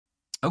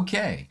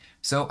Okay,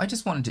 so I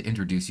just wanted to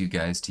introduce you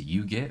guys to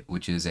ugit,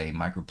 which is a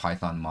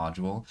MicroPython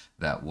module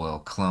that will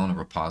clone a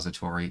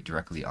repository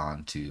directly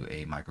onto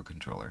a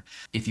microcontroller.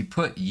 If you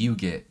put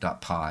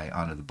ugit.py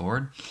onto the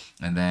board,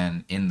 and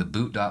then in the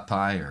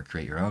boot.py or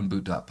create your own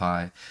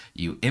boot.py,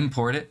 you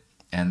import it,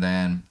 and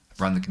then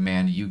run the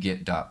command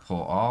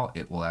ugit.pullAll,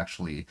 it will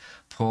actually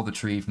pull the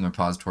tree from the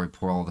repository,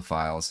 pull all the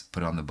files,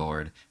 put it on the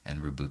board,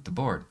 and reboot the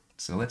board.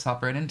 So let's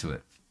hop right into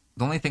it.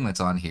 The only thing that's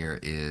on here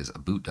is a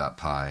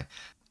boot.py,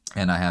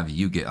 and I have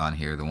ugit on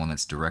here, the one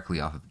that's directly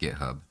off of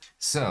GitHub.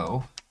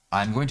 So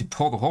I'm going to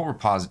pull the whole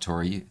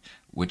repository,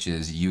 which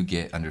is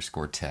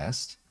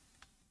ugit_test.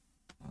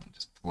 I'll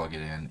just plug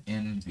it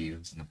in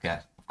views, and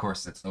of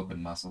course, that's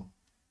open muscle.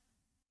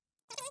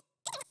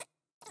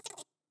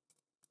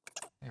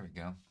 There we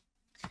go.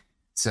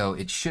 So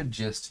it should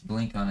just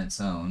blink on its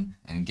own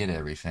and get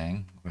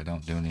everything. We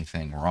don't do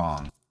anything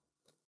wrong.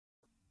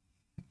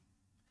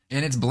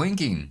 And it's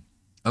blinking.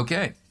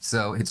 Okay,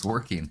 so it's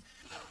working.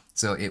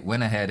 So it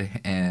went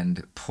ahead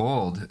and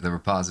pulled the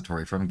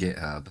repository from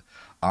GitHub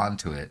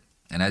onto it.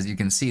 And as you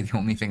can see, the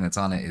only thing that's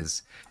on it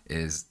is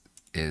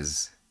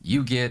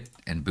ugit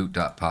and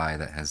boot.py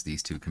that has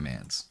these two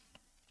commands.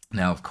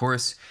 Now, of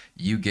course,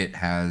 ugit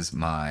has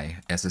my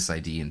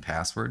SSID and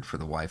password for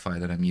the Wi-Fi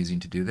that I'm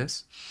using to do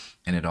this.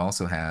 And it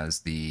also has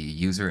the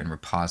user and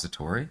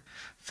repository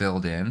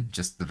filled in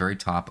just the very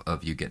top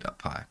of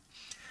ugit.py.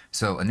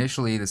 So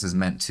initially, this is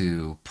meant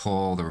to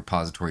pull the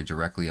repository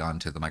directly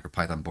onto the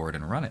MicroPython board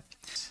and run it.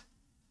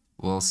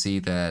 We'll see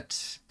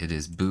that it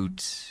is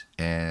boot,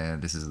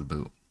 and this is the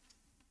boot.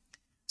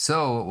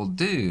 So what we'll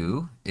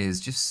do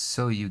is, just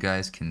so you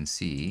guys can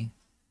see,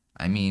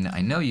 I mean,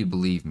 I know you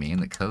believe me,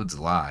 and the code's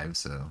live,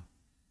 so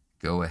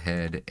go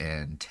ahead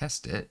and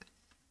test it.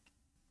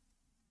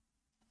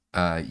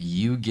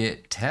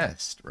 Ugit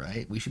test,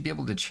 right? We should be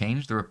able to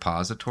change the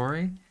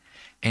repository.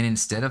 And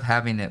instead of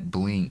having it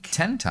blink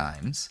 10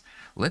 times,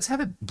 let's have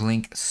it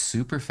blink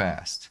super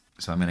fast.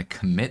 So I'm going to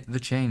commit the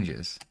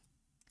changes,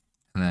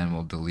 and then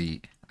we'll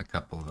delete a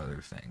couple of other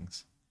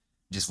things.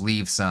 Just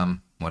leave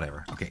some,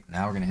 whatever. Okay,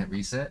 now we're going to hit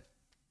reset.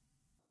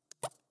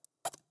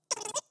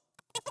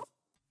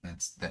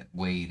 That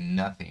weighed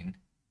nothing.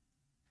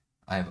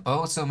 I have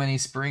oh so many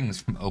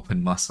springs from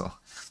open muscle.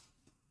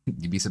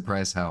 You'd be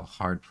surprised how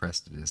hard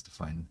pressed it is to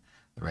find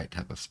the right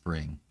type of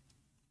spring.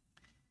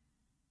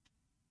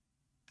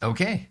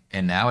 Okay,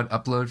 and now it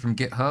uploaded from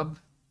GitHub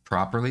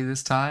properly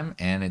this time,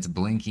 and it's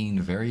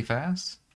blinking very fast.